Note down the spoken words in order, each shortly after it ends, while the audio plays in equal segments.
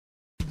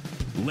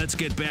let's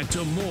get back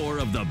to more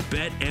of the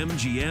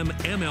BetMGM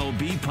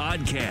MLB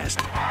podcast.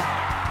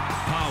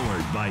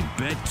 Powered by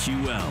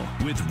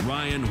BetQL with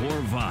Ryan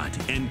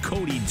Horvat and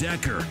Cody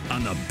Decker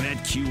on the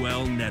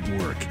BetQL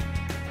network.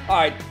 All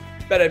right,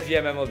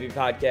 BetMGM MLB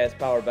podcast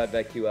powered by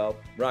BetQL.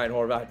 Ryan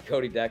Horvat,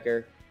 Cody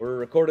Decker. We're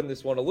recording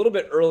this one a little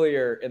bit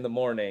earlier in the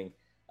morning.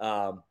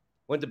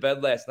 Went to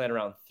bed last night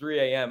around 3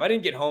 a.m. I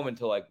didn't get home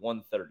until like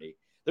 1:30.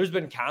 There's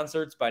been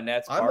concerts by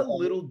Nats Park. I'm a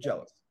little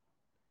jealous.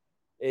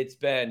 It's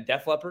been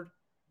Def Leppard,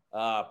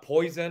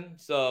 Poison.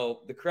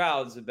 So the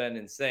crowds have been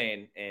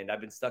insane, and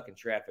I've been stuck in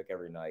traffic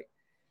every night.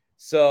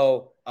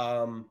 So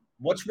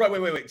what's right?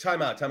 Wait.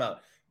 Time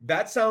out.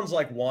 That sounds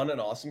like one, an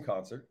awesome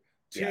concert.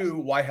 Two, Yes.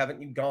 Why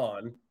haven't you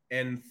gone?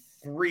 And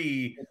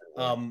three,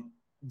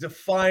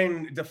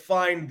 define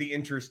the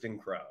interesting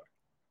crowd.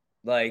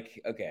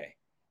 like, okay.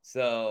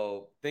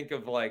 So think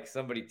of like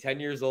somebody 10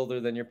 years older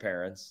than your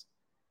parents,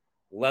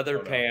 leather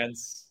Oh, no.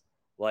 pants,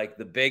 like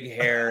the big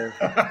hair.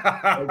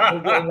 Like,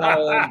 we're getting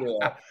all into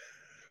it.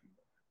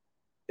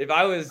 If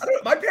I was I don't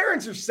know, my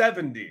parents are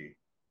 70.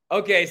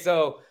 okay,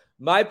 so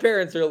my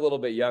parents are a little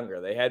bit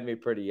younger. They had me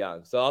pretty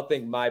young. So I'll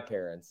think my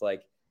parents.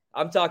 Like,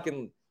 I'm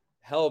talking,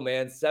 hell,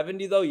 man,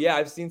 70 though? Yeah,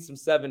 I've seen some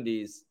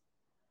 70s.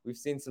 We've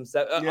seen some.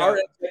 Yeah. Our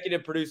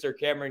executive producer,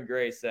 Cameron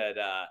Gray, said,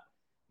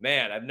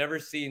 man, I've never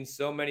seen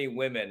so many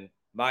women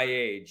my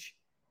age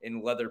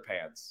in leather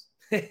pants.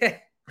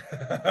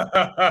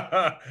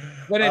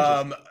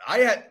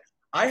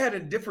 I had a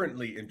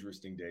differently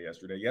interesting day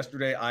yesterday.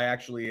 Yesterday, I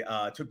actually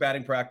took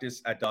batting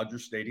practice at Dodger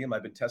Stadium.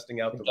 I've been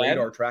testing out the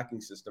radar tracking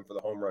system for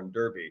the home run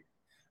derby.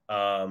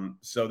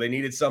 So they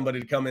needed somebody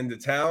to come into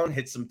town,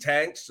 hit some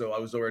tanks. So I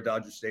was over at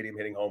Dodger Stadium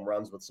hitting home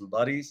runs with some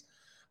buddies.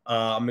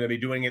 I'm going to be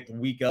doing it the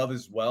week of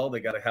as well.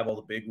 They got to have all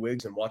the big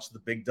wigs and watch the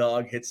big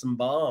dog hit some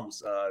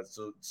bombs.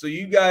 So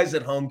you guys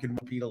at home can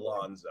repeat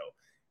Alonzo.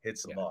 Hit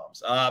some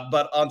bombs.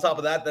 But on top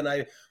of that, then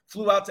I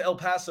flew out to El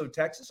Paso,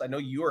 Texas. I know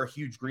you are a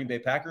huge Green Bay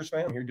Packers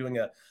fan. I'm here doing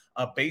a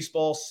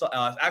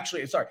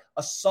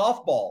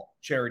softball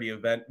charity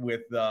event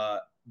with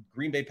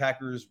Green Bay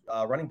Packers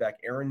running back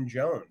Aaron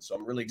Jones. So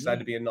I'm really excited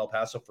to be in El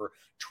Paso for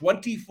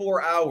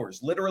 24 hours.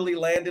 Literally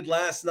landed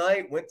last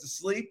night, went to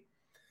sleep,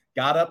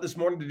 got up this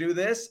morning to do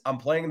this. I'm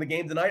playing in the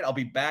game tonight. I'll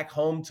be back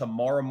home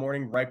tomorrow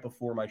morning right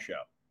before my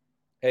show.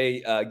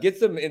 Hey, get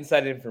some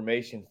inside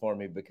information for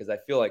me because I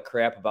feel like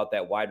crap about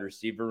that wide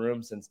receiver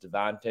room since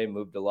Devontae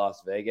moved to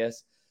Las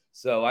Vegas.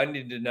 So I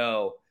need to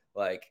know,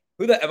 like,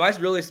 am I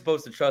really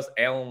supposed to trust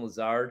Alan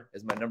Lazard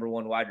as my number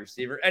one wide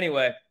receiver?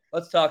 Anyway,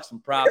 let's talk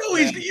some props.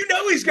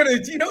 He's gonna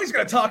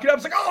talk it up.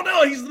 It's like, oh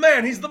no, he's the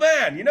man. He's the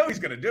man. You know he's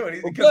gonna do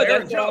it. Because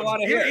Aaron Jones,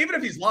 even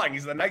if he's lying,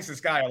 he's the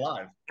nicest guy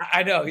alive.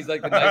 I know he's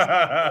like the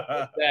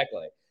nicest.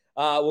 Exactly.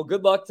 Well,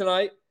 good luck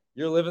tonight.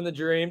 You're living the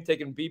dream,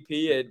 taking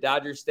BP at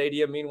Dodger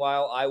Stadium.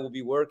 Meanwhile, I will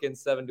be working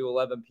 7 to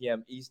 11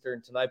 p.m.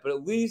 Eastern tonight. But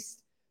at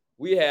least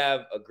we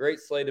have a great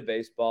slate of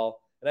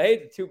baseball. And I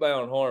hate to toot my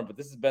own horn, but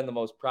this has been the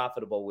most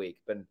profitable week.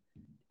 Been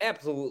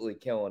absolutely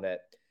killing it.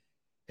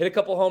 Hit a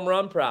couple home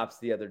run props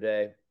the other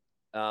day.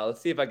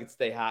 Let's see if I can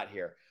stay hot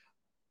here.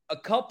 A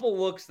couple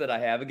looks that I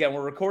have. Again,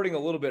 we're recording a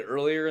little bit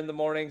earlier in the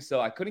morning,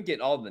 so I couldn't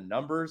get all the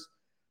numbers.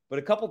 But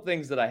a couple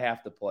things that I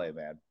have to play,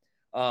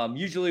 man.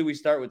 Usually we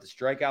start with the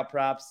strikeout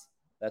props.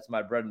 That's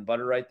my bread and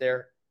butter right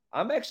there.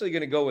 I'm actually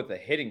going to go with a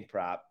hitting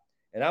prop,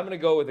 and I'm going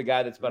to go with a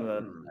guy that's been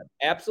on an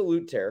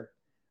absolute tear.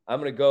 I'm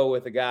going to go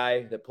with a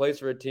guy that plays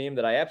for a team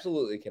that I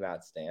absolutely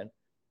cannot stand.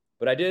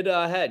 But I did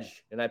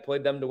hedge, and I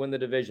played them to win the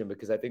division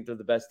because I think they're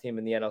the best team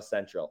in the NL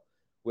Central,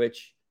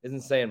 which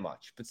isn't saying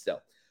much, but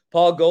still.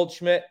 Paul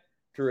Goldschmidt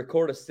to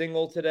record a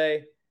single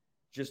today,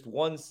 just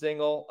one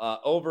single,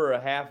 over a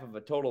half of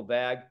a total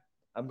bag.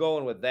 I'm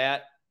going with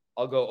that.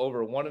 I'll go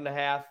over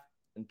 1.5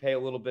 and pay a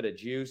little bit of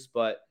juice,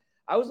 but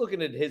I was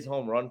looking at his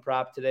home run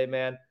prop today,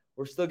 man.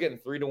 We're still getting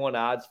 3-1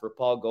 odds for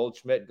Paul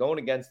Goldschmidt going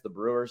against the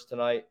Brewers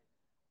tonight.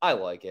 I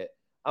like it.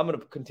 I'm going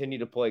to continue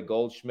to play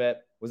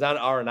Goldschmidt. Was on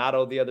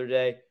Arenado the other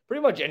day.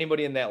 Pretty much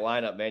anybody in that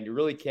lineup, man. You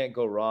really can't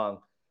go wrong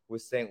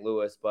with St.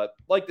 Louis. But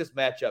like this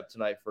matchup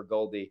tonight for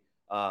Goldie,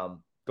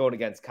 going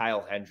against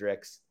Kyle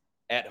Hendricks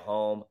at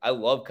home. I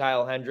love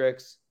Kyle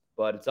Hendricks,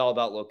 but it's all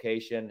about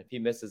location. If he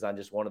misses on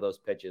just one of those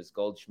pitches,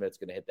 Goldschmidt's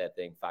going to hit that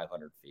thing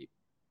 500 feet.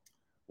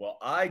 Well,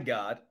 I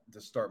got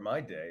to start my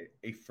day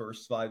a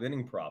first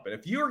 5-inning prop. And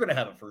if you're going to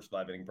have a first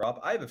 5-inning prop,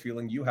 I have a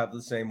feeling you have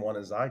the same one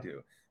as I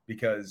do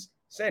because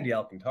Sandy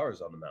Alcantara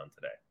is on the mound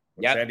today.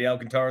 When Sandy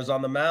Alcantara is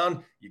on the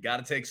mound, you got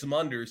to take some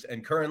unders.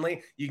 And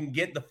currently, you can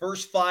get the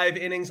first 5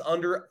 innings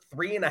under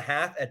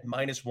 3.5 at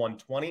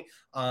 -120.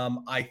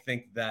 I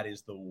think that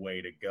is the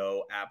way to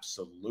go.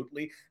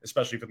 Absolutely,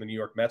 especially for the New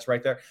York Mets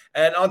right there.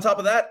 And on top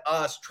of that,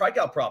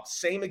 strikeout prop,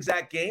 same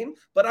exact game,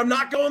 but I'm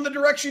not going the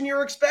direction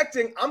you're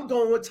expecting. I'm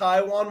going with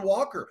Taijuan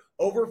Walker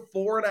over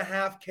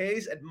 4.5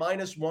 Ks at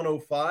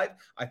 -105.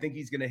 I think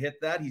he's going to hit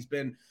that. He's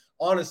been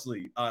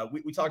honestly,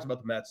 we talked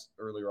about the Mets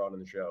earlier on in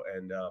the show,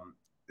 and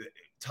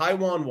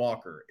Taijuan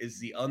Walker is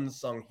the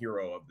unsung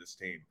hero of this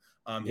team.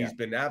 He's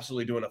been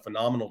absolutely doing a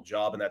phenomenal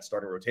job in that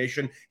starting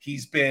rotation.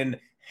 He's been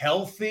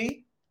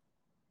healthy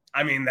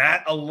I mean,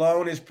 that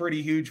alone is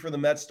pretty huge for the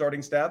Mets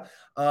starting staff.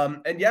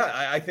 And yeah,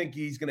 I think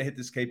he's going to hit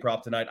this K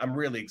prop tonight. I'm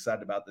really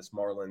excited about this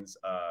Marlins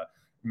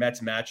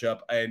Mets matchup.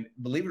 And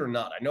believe it or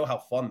not, I know how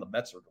fun the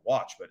Mets are to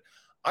watch, but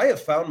I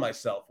have found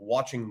myself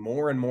watching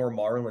more and more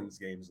Marlins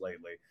games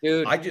lately.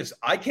 Dude,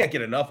 I can't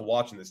get enough of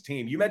watching this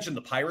team. You mentioned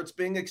the Pirates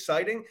being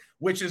exciting,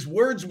 which is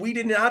words we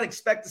did not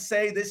expect to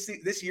say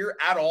this year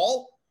at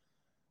all.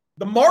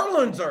 The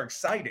Marlins are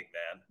exciting,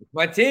 man.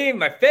 My team,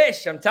 my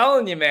fish. I'm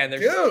telling you, man.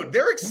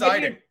 They're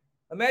exciting.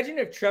 Imagine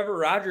if Trevor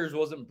Rogers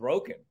wasn't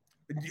broken.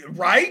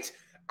 Right?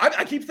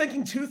 I keep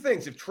thinking two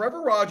things. If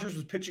Trevor Rogers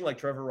was pitching like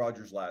Trevor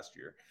Rogers last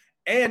year,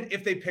 and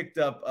if they picked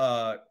up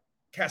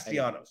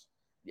Castellanos.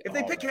 If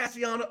they pick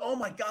Castellanos, oh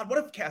my God, what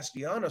if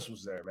Castellanos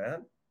was there,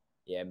 man?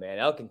 Yeah, man.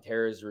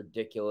 Alcantara is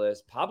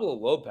ridiculous. Pablo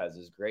Lopez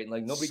is great.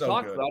 And nobody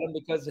talks about him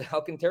because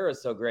Alcantara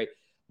is so great.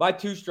 My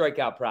 2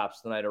 strikeout props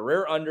tonight, a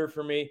rare under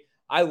for me.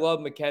 I love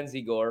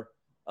Mackenzie Gore.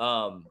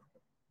 I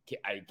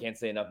can't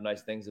say enough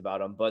nice things about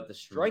him, but the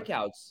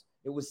strikeouts,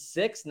 it was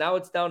 6. Now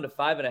it's down to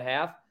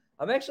 5.5.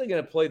 I'm actually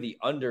going to play the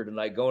under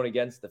tonight going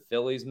against the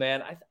Phillies,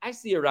 man. I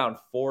see around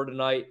 4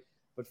 tonight,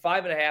 but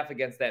 5.5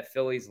 against that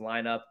Phillies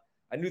lineup.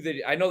 I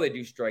know they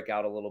do strike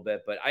out a little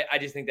bit, but I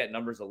just think that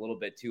number's a little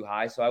bit too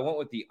high. So I went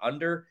with the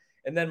under,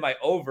 and then my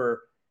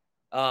over.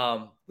 We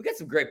got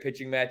some great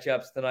pitching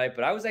matchups tonight,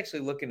 but I was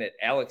actually looking at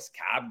Alex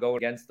Cobb going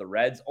against the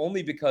Reds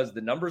only because the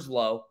number's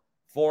low,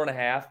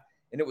 4.5,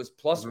 and it was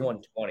plus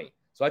 120.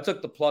 So I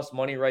took the plus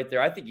money right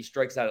there. I think he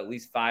strikes out at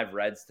least 5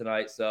 Reds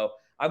tonight. So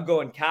I'm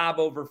going Cobb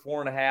over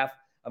 4.5.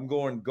 I'm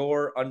going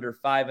Gore under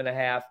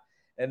 5.5.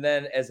 And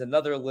then as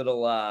another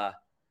little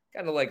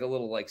kind of like a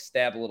little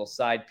stab, a little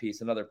side piece,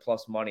 another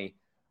plus money.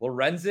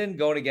 Lorenzen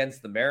going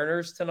against the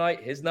Mariners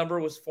tonight. His number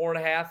was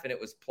 4.5, and it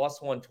was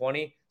plus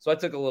 120. So I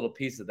took a little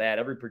piece of that.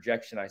 Every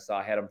projection I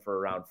saw had him for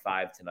around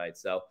 5 tonight.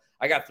 So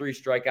I got 3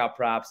 strikeout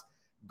props.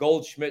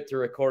 Goldschmidt to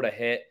record a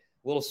hit,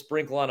 a little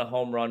sprinkle on a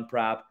home run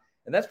prop.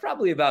 And that's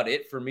probably about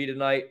it for me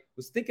tonight.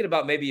 Was thinking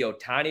about maybe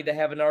Ohtani to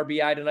have an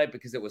RBI tonight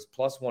because it was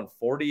plus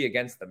 140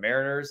 against the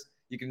Mariners.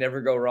 You can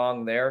never go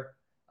wrong there.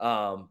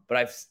 But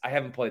I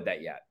haven't played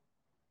that yet.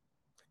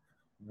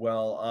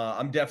 Well,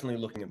 I'm definitely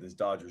looking at this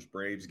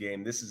Dodgers-Braves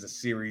game. This is a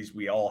series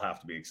we all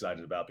have to be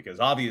excited about because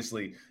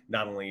obviously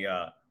not only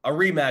a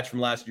rematch from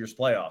last year's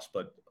playoffs,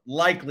 but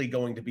likely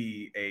going to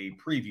be a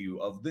preview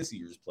of this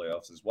year's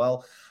playoffs as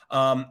well.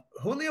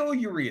 Julio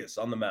Urias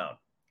on the mound.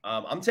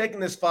 I'm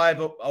taking this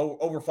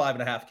over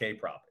 5.5 K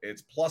prop.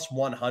 It's plus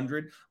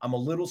 100. I'm a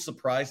little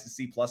surprised to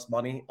see plus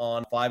money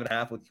on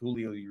 5.5 with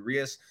Julio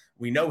Urias.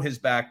 We know his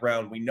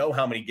background. We know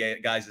how many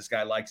guys this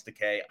guy likes to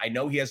K. I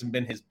know he hasn't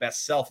been his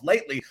best self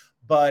lately,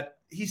 but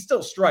he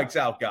still strikes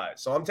out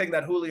guys. So I'm taking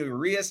that Julio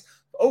Urias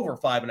over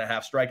 5.5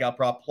 strikeout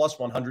prop plus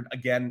 100.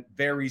 Again,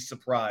 very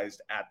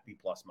surprised at the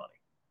plus money.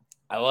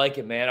 I like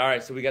it, man. All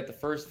right, so we got the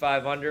first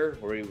 5 under.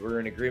 We're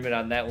in agreement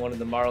on that one in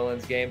the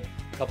Marlins game.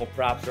 A couple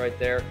props right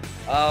there.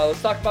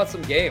 Let's talk about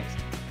some games.